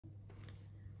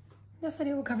This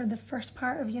video will cover the first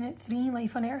part of Unit 3,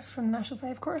 Life on Earth, from the National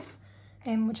 5 course,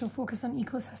 which will focus on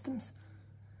ecosystems.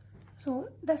 So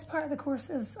this part of the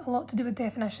course is a lot to do with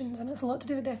definitions, and it's a lot to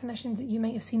do with definitions that you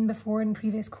might have seen before in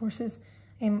previous courses,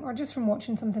 or just from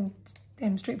watching something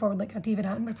straightforward like a David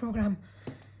Attenborough programme.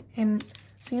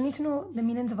 So you need to know the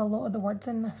meanings of a lot of the words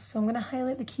in this, so I'm going to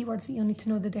highlight the keywords that you'll need to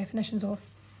know the definitions of.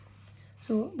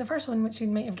 So the first one, which you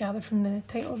might have gathered from the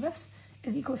title of this,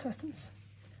 is ecosystems.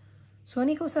 So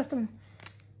an ecosystem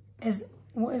is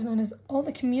what is known as all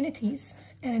the communities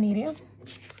in an area,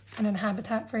 and an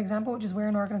habitat, for example, which is where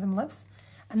an organism lives,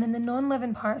 and then the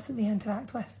non-living parts that they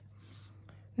interact with.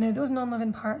 Now, those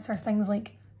non-living parts are things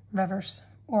like rivers,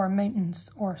 or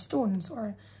mountains, or stones,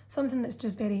 or something that's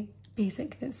just very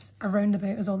basic, that's around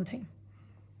about us all the time.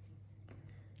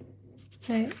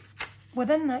 Now,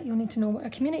 within that, you'll need to know what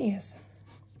a community is.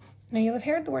 Now, you'll have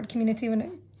heard the word community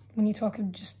when you talk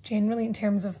just generally in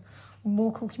terms of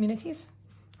local communities,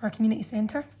 or community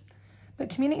centre, but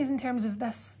communities in terms of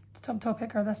this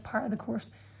subtopic or this part of the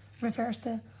course refers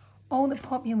to all the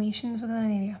populations within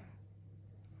an area.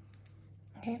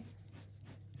 Okay.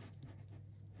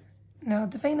 Now I'll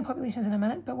define the populations in a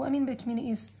minute, but what I mean by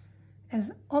communities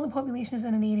is all the populations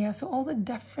in an area, so all the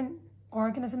different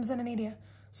organisms in an area.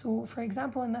 So for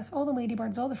example in this, all the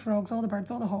ladybirds, all the frogs, all the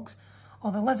birds, all the hawks, all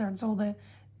the lizards, all the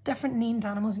different named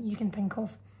animals that you can think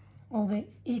of, all the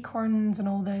acorns and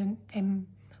all the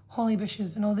holly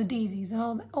bushes and all the daisies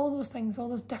and all those things, all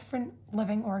those different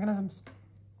living organisms.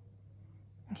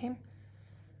 Okay.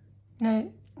 Now,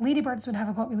 ladybirds would have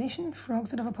a population,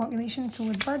 frogs would have a population, so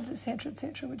would birds, etc.,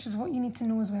 etc., which is what you need to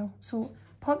know as well. So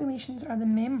populations are the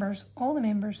members, all the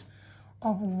members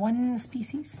of one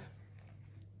species.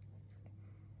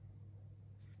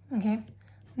 Okay.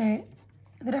 Now,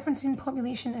 the difference between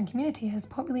population and community is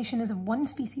population is of one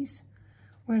species,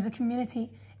 whereas a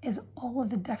community is all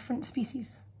of the different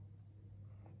species.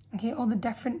 Okay, all the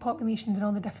different populations and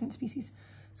all the different species.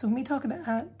 So when we talk about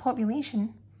a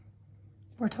population,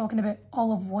 we're talking about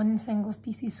all of one single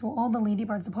species. So all the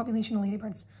ladybirds, a population of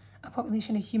ladybirds, a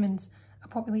population of humans, a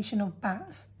population of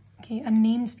bats, okay, a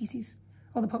named species,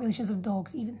 all the populations of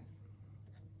dogs even.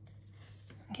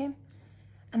 Okay,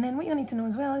 and then what you'll need to know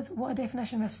as well is what a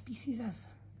definition of a species is.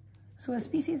 So a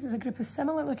species is a group of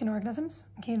similar looking organisms,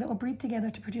 okay, that will breed together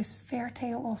to produce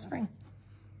fertile offspring.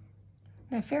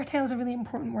 Now, fertile is a really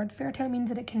important word. Fertile means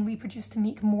that it can reproduce to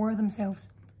make more of themselves.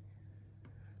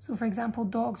 So, for example,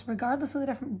 dogs, regardless of the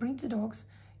different breeds of dogs,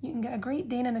 you can get a Great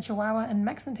Dane and a Chihuahua and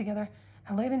mix them together,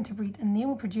 allow them to breed, and they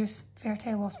will produce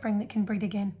fertile offspring that can breed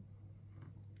again.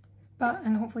 But,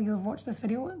 and hopefully you'll have watched this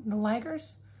video, the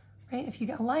ligers, right? If you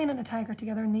get a lion and a tiger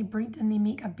together and they breed and they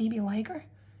make a baby liger,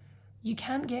 you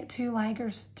can't get two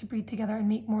ligers to breed together and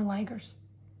make more ligers,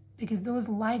 because those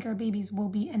liger babies will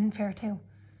be infertile,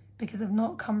 because they've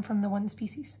not come from the one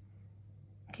species.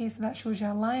 Okay, so that shows you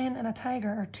a lion and a tiger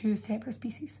are two separate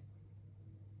species.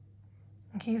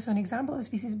 Okay, so an example of a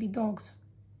species would be dogs.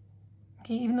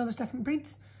 Okay, even though there's different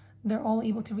breeds, they're all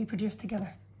able to reproduce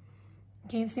together.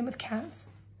 Okay, the same with cats.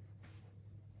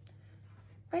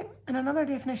 Right, and another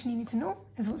definition you need to know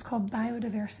is what's called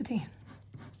biodiversity.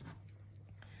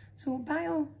 So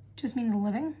bio just means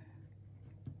living.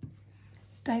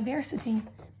 Diversity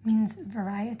means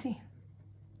variety.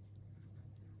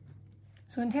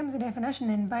 So in terms of definition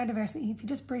then, biodiversity, if you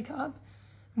just break it up,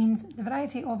 means the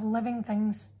variety of living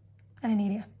things in an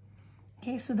area.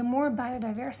 Okay, so the more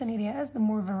biodiverse an area is, the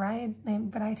more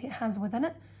variety it has within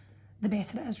it, the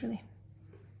better it is really.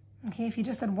 Okay, if you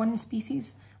just had one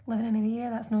species living in an area,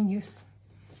 that's no use.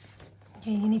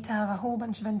 Okay, you need to have a whole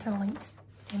bunch of interlinked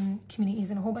communities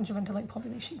and a whole bunch of interlinked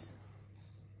populations.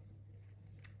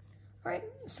 Alright,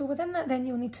 so within that then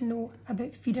you'll need to know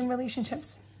about feeding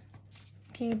relationships.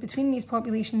 Okay, between these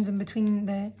populations and between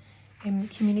the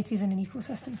communities in an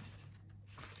ecosystem.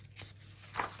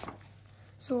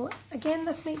 So again,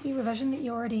 this might be revision that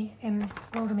you already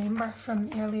will remember from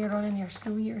earlier on in your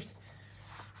school years.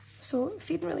 So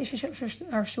feeding relationships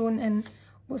are shown in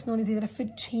what's known as either a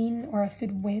food chain or a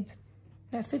food web.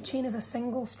 Now a food chain is a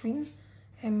single stream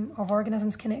of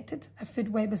organisms connected. A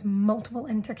food web is multiple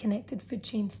interconnected food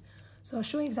chains. So I'll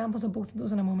show you examples of both of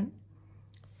those in a moment.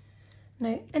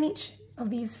 Now in each of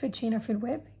these food chain or food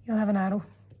web, you'll have an arrow.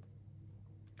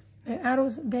 Now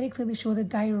arrows very clearly show the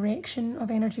direction of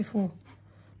energy flow.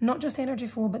 Not just energy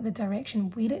flow, but the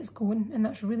direction, where it's going, and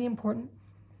that's really important.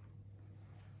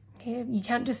 Okay, you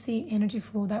can't just say energy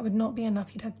flow, that would not be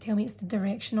enough. You'd have to tell me it's the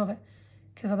direction of it,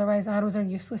 because otherwise arrows are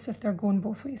useless if they're going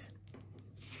both ways.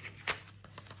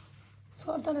 So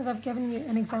what I've done is I've given you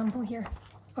an example here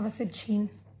of a food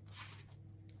chain.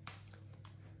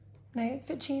 Now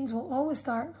food chains will always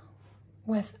start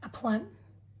with a plant,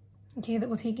 okay, that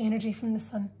will take energy from the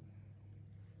sun.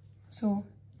 So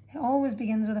it always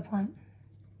begins with a plant.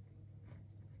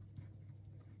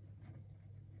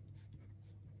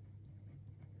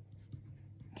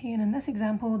 Okay, and in this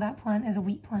example, that plant is a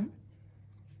wheat plant.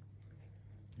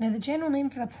 Now, the general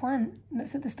name for a plant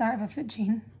that's at the start of a food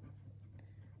chain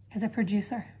is a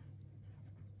producer.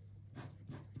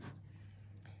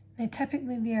 Now,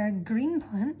 typically they are green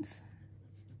plants,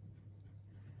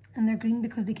 and they're green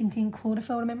because they contain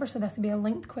chlorophyll, remember? So this would be a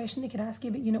linked question they could ask you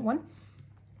about Unit 1.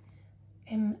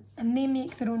 And they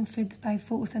make their own food by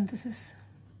photosynthesis.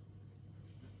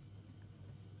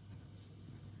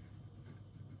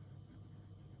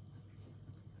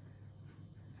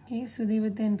 Okay, so they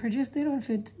would then produce their own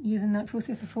food using that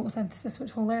process of photosynthesis,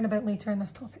 which we'll learn about later in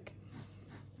this topic.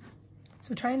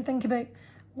 So try and think about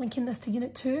linking this to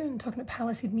Unit 2 and talking about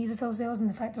palisade mesophyll cells and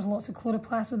the fact there's lots of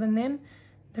chloroplasts within them.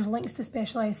 There's links to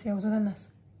specialised cells within this.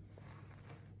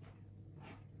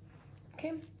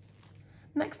 Okay.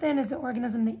 Next then is the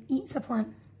organism that eats a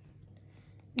plant.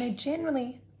 Now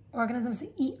generally, organisms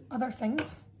that eat other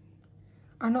things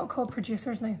are not called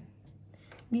producers now.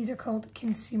 These are called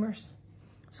consumers.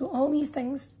 So all these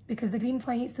things, because the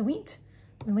greenfly eats the wheat,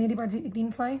 the ladybirds eat the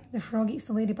greenfly, the frog eats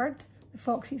the ladybird, the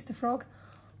fox eats the frog,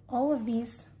 all of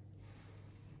these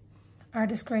are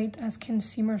described as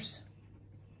consumers.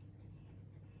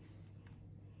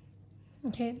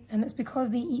 Okay, and it's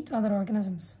because they eat other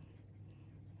organisms.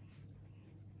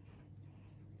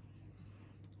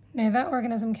 Now that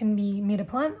organism can be made of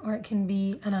plant or it can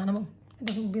be an animal. It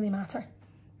doesn't really matter.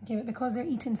 Okay, but because they're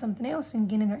eating something else and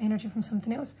gaining their energy from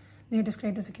something else, they're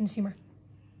described as a consumer.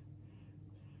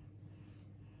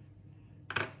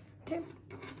 Okay,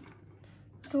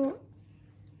 so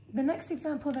the next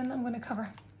example then that I'm going to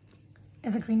cover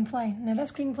is a greenfly. Now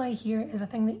this greenfly here is a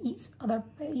thing that eats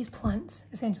plants,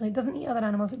 essentially. It doesn't eat other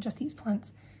animals, it just eats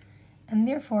plants. And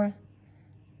therefore,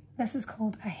 this is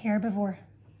called a herbivore.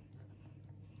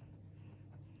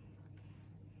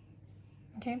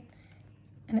 Okay,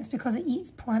 and it's because it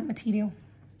eats plant material.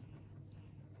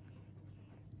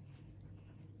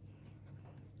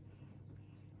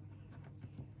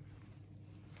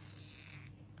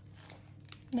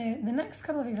 Now, the next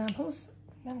couple of examples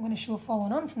that I'm going to show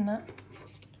following on from that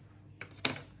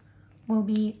will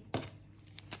be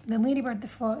the ladybird, the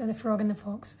frog, and the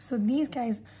fox. So these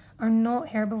guys are not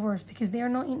herbivores because they are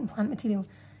not eating plant material.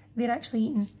 They're actually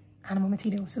eating animal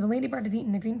material. So the ladybird is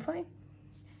eating the greenfly.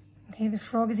 Okay, the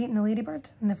frog is eating the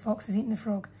ladybird, and the fox is eating the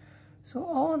frog. So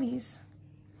all of these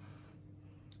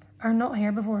are not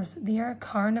herbivores. They are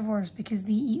carnivores because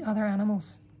they eat other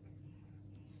animals.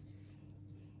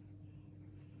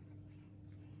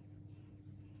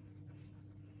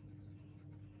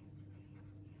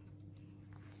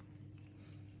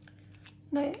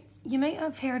 Now, you might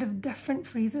have heard of different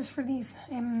phrases for these.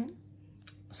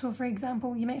 So for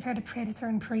example, you might have heard of predator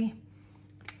and prey.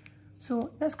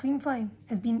 So this greenfly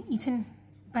is being eaten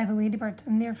by the ladybird,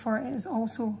 and therefore it is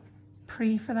also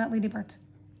prey for that ladybird.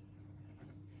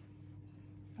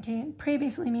 Okay, prey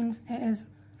basically means it is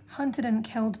hunted and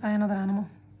killed by another animal.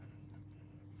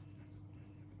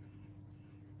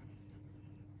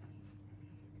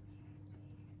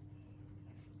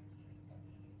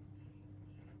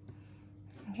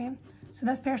 Okay, so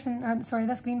this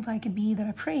greenfly could be either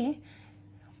a prey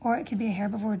or it could be a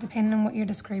herbivore, depending on what you're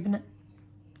describing it.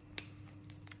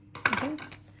 Okay,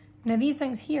 now these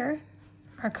things here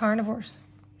are carnivores.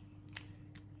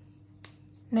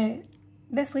 Now,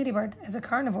 this ladybird is a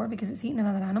carnivore because it's eating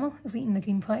another animal, it's eating the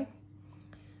greenfly,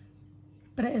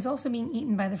 but it is also being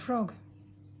eaten by the frog.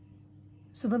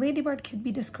 So the ladybird could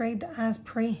be described as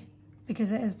prey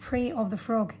because it is prey of the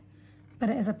frog, but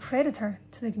it is a predator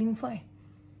to the greenfly.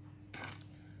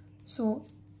 So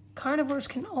carnivores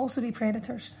can also be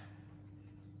predators.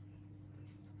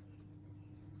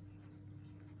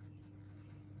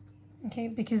 Okay,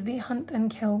 because they hunt and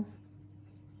kill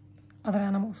other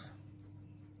animals.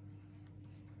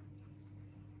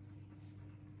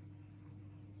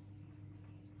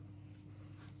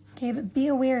 Okay, but be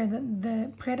aware that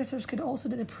the predators could also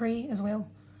be the prey as well.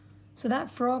 So that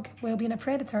frog, while being a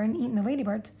predator and eating the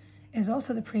ladybird, is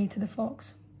also the prey to the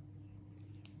fox.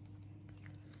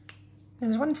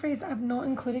 There's one phrase that I've not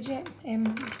included yet,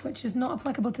 which is not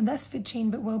applicable to this food chain,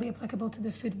 but will be applicable to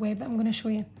the food web that I'm going to show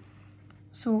you.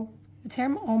 So the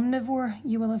term omnivore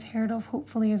you will have heard of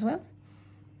hopefully as well.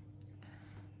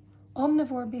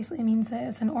 Omnivore basically means that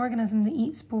it's an organism that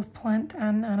eats both plant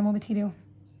and animal material.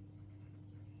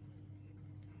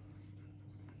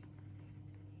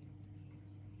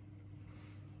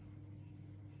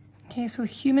 Okay, so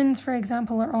humans, for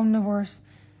example, are omnivores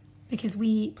because we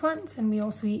eat plants and we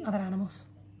also eat other animals.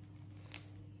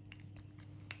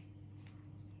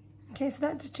 Okay, so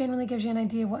that just generally gives you an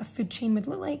idea of what a food chain would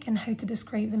look like and how to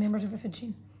describe the members of a food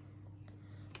chain.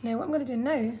 Now what I'm going to do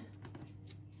now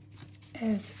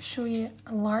is show you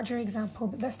a larger example,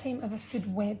 but this time of a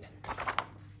food web.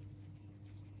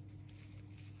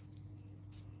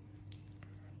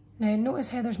 Now notice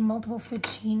how there's multiple food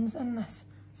chains in this.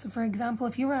 So for example,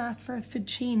 if you were asked for a food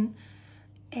chain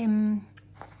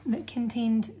that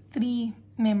contained 3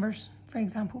 members, for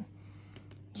example,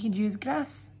 you could use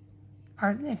grass,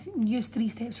 or if you use 3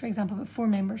 steps, for example, but 4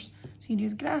 members. So you'd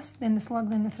use grass, then the slug,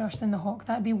 then the thrush, then the hawk.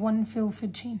 That'd be one full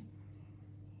food chain.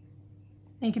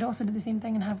 Now you could also do the same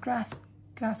thing and have grass,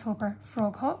 grasshopper,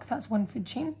 frog, hawk. That's one food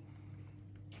chain.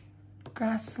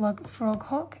 Grass, slug, frog,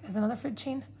 hawk is another food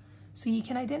chain. So you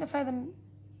can identify them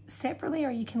separately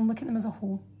or you can look at them as a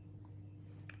whole.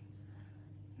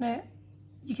 Now,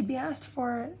 you could be asked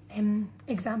for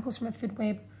examples from a food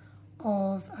web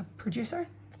of a producer.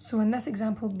 So in this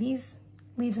example, these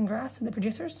leaves and grass are the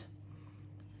producers.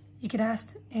 You could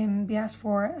be asked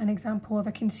for an example of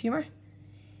a consumer.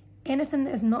 Anything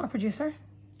that is not a producer,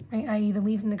 right, i.e. the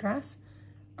leaves and the grass,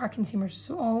 are consumers.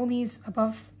 So all these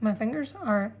above my fingers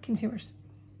are consumers.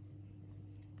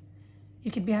 You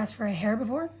could be asked for a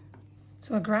herbivore.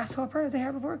 So a grasshopper is a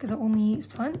herbivore because it only eats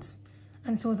plants,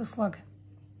 and so is a slug.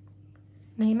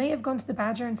 Now you might have gone to the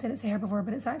badger and said it's a herbivore,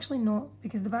 but it's actually not,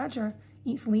 because the badger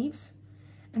eats leaves,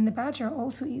 and the badger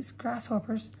also eats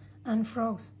grasshoppers and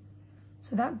frogs.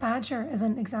 So that badger is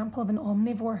an example of an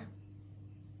omnivore,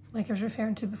 like I was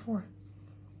referring to before.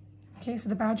 Okay, so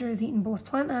the badger is eating both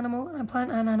plant and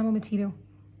animal material.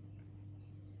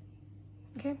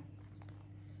 Okay.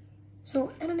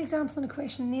 So in an example in a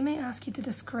question, they might ask you to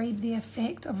describe the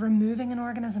effect of removing an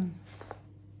organism.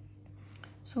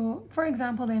 So for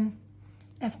example then,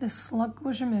 if the slug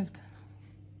was removed,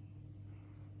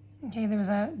 okay, there was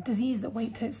a disease that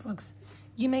wiped out slugs,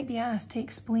 you might be asked to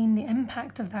explain the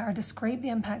impact of that or describe the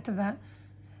impact of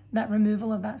that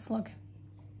removal of that slug.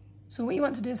 So what you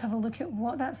want to do is have a look at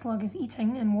what that slug is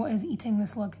eating and what is eating the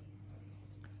slug.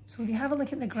 So if you have a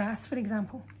look at the grass, for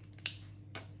example,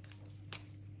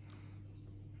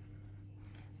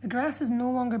 the grass is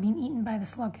no longer being eaten by the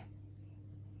slug.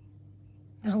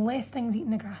 There's less things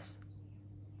eating the grass.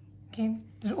 Okay,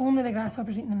 there's only the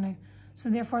grasshoppers eating them now. So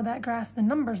therefore that grass, the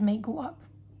numbers might go up.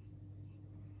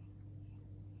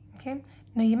 Okay,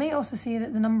 now you might also say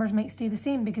that the numbers might stay the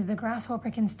same because the grasshopper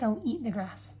can still eat the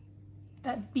grass.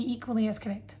 That'd be equally as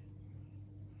correct.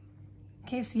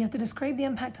 Okay, so you have to describe the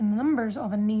impact on the numbers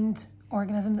of a named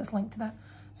organism that's linked to that.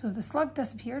 So if the slug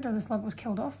disappeared or the slug was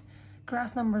killed off,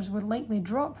 grass numbers would likely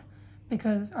drop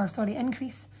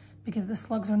increase because the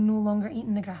slugs are no longer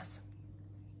eating the grass.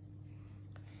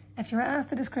 If you were asked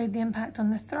to describe the impact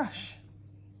on the thrush,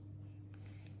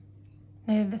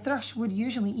 now the thrush would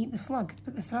usually eat the slug,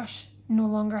 but the thrush no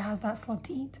longer has that slug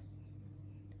to eat.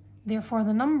 Therefore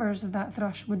the numbers of that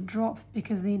thrush would drop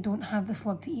because they don't have the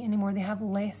slug to eat anymore. They have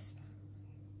less,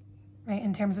 right,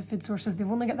 in terms of food sources.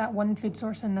 They've only got that one food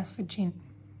source in this food chain.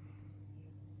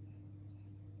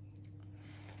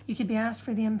 You could be asked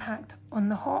for the impact on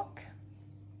the hawk.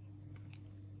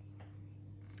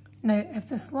 Now, if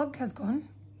the slug has gone,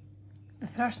 the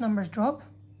thrush numbers drop,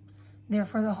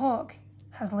 therefore the hawk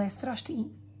has less thrush to eat.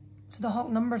 So the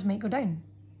hawk numbers might go down.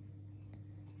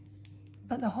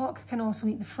 But the hawk can also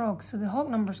eat the frog, so the hawk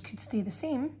numbers could stay the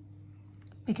same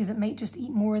because it might just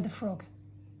eat more of the frog.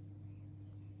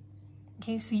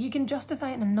 Okay, so you can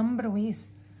justify it in a number of ways.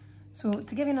 So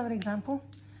to give you another example,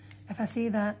 if I say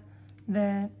that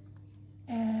the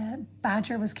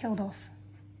badger was killed off,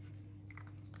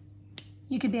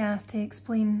 you could be asked to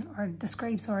explain or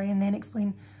describe, and then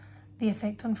explain the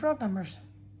effect on frog numbers.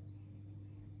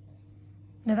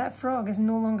 Now that frog is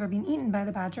no longer being eaten by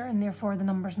the badger and therefore the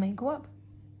numbers might go up.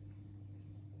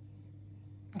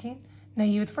 Okay, now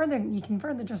you can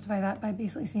further justify that by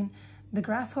basically saying the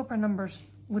grasshopper numbers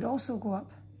would also go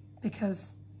up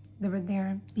because there would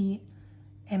be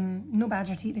no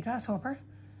badger to eat the grasshopper,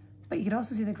 but you could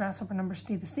also see the grasshopper numbers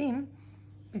stay the same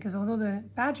because although the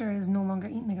badger is no longer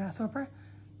eating the grasshopper,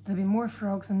 there'll be more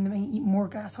frogs and they might eat more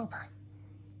grasshopper.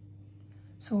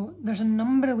 So there's a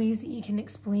number of ways that you can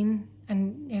explain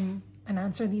and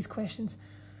answer these questions.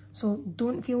 So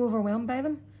don't feel overwhelmed by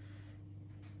them.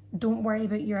 Don't worry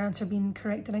about your answer being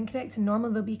correct or incorrect.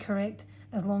 Normally they'll be correct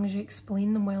as long as you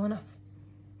explain them well enough.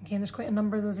 Okay, and there's quite a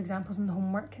number of those examples in the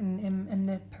homework and in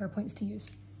the PowerPoints to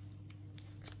use.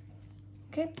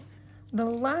 Okay, the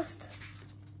last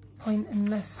point in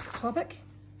this topic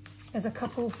is a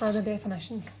couple further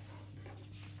definitions.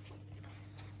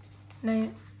 Now,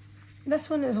 This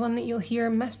one is one that you'll hear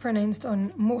mispronounced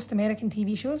on most American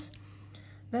TV shows.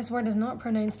 This word is not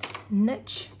pronounced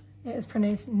niche, it is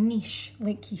pronounced niche,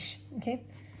 like quiche, okay?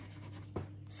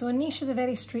 So a niche is a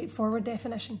very straightforward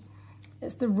definition.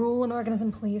 It's the role an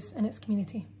organism plays in its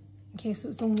community. Okay, so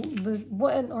it's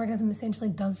what an organism essentially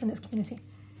does in its community.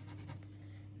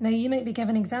 Now you might be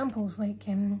given examples like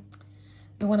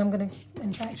the one I'm going to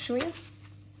in fact show you.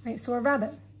 Right, so a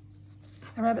rabbit.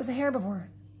 A rabbit's a herbivore.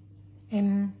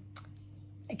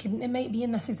 It might be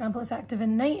in this example it's active at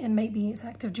night, it might be it's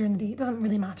active during the day, it doesn't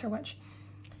really matter which.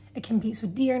 It competes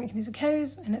with deer and it competes with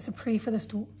cows, and it's a prey for the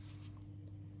stoat.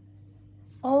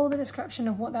 All the description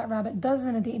of what that rabbit does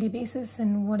on a day-to-day basis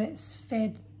and what it's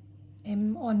fed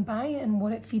on by and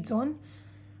what it feeds on,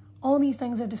 all these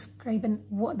things are describing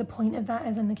what the point of that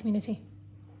is in the community.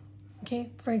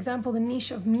 Okay, for example, the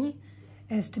niche of me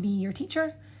is to be your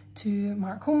teacher, to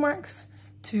mark homeworks,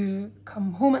 to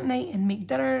come home at night and make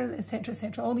dinner, etc,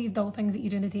 etc. All these dull things that you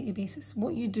do on a day-to-day basis,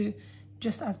 what you do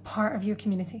just as part of your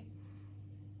community.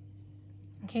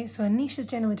 Okay, so a niche is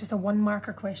generally just a one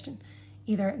marker question.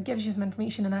 Either it gives you some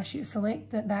information and asks you to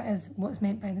select that that is what's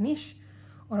meant by the niche,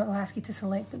 or it'll ask you to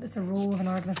select that it's a role of an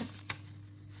organism.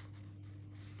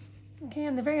 Okay,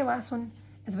 and the very last one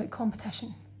is about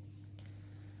competition.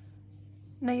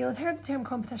 Now you'll have heard the term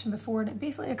competition before, and it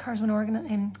basically occurs when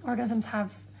organisms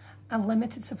have a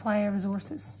limited supply of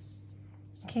resources.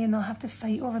 Okay, and they'll have to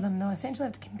fight over them. They'll essentially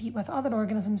have to compete with other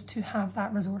organisms to have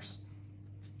that resource.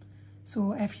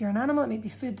 So if you're an animal, it might be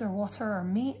food or water or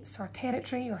mates or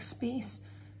territory or space,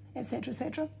 etc,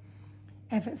 etc.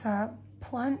 If it's a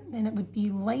plant, then it would be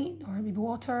light, or it would be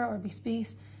water, or it would be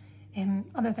space, and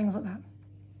other things like that.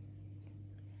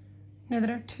 Now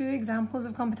there are two examples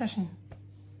of competition,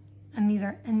 and these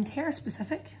are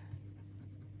interspecific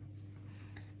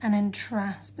and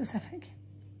intraspecific.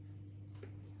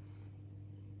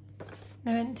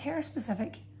 Now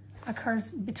interspecific occurs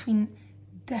between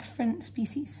different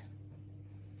species.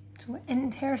 So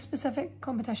interspecific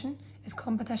competition is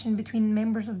competition between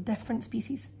members of different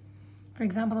species. For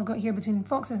example, I've got here between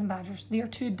foxes and badgers. They are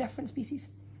two different species.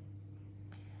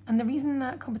 And the reason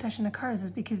that competition occurs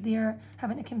is because they are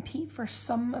having to compete for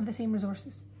some of the same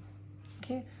resources.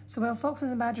 Okay, so while foxes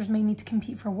and badgers may need to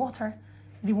compete for water,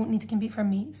 they won't need to compete for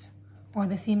mates or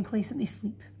the same place that they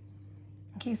sleep.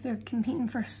 Okay, so they're competing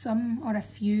for some or a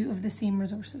few of the same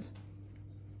resources.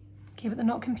 Okay, but they're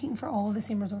not competing for all of the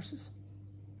same resources.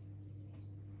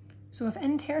 So if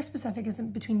interspecific is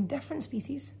between different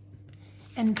species,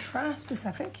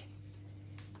 intraspecific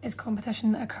is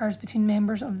competition that occurs between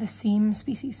members of the same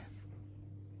species.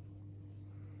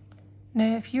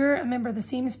 Now, if you're a member of the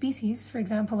same species, for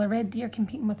example, a red deer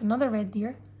competing with another red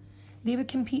deer, they would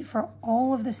compete for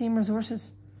all of the same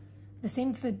resources, the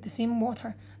same food, the same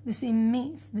water, the same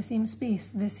mates, the same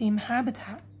space, the same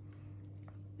habitat,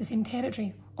 the same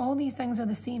territory. All these things are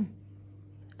the same.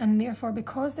 And therefore,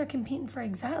 because they're competing for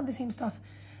exactly the same stuff,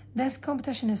 this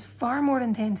competition is far more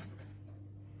intense.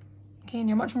 Okay, and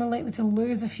you're much more likely to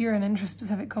lose if you're in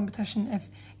intraspecific competition if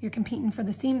you're competing for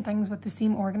the same things with the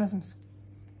same organisms.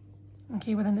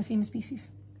 Okay, within the same species.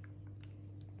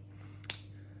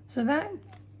 So that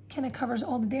kind of covers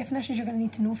all the definitions you're going to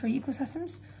need to know for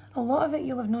ecosystems. A lot of it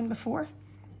you'll have known before.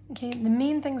 Okay, the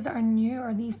main things that are new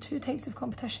are these two types of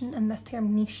competition and this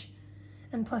term niche,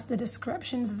 and plus the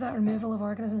descriptions of that removal of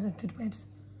organisms and food webs.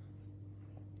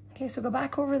 Okay, so go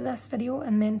back over this video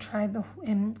and then try the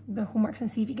homeworks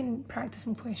and see if you can practice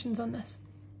some questions on this.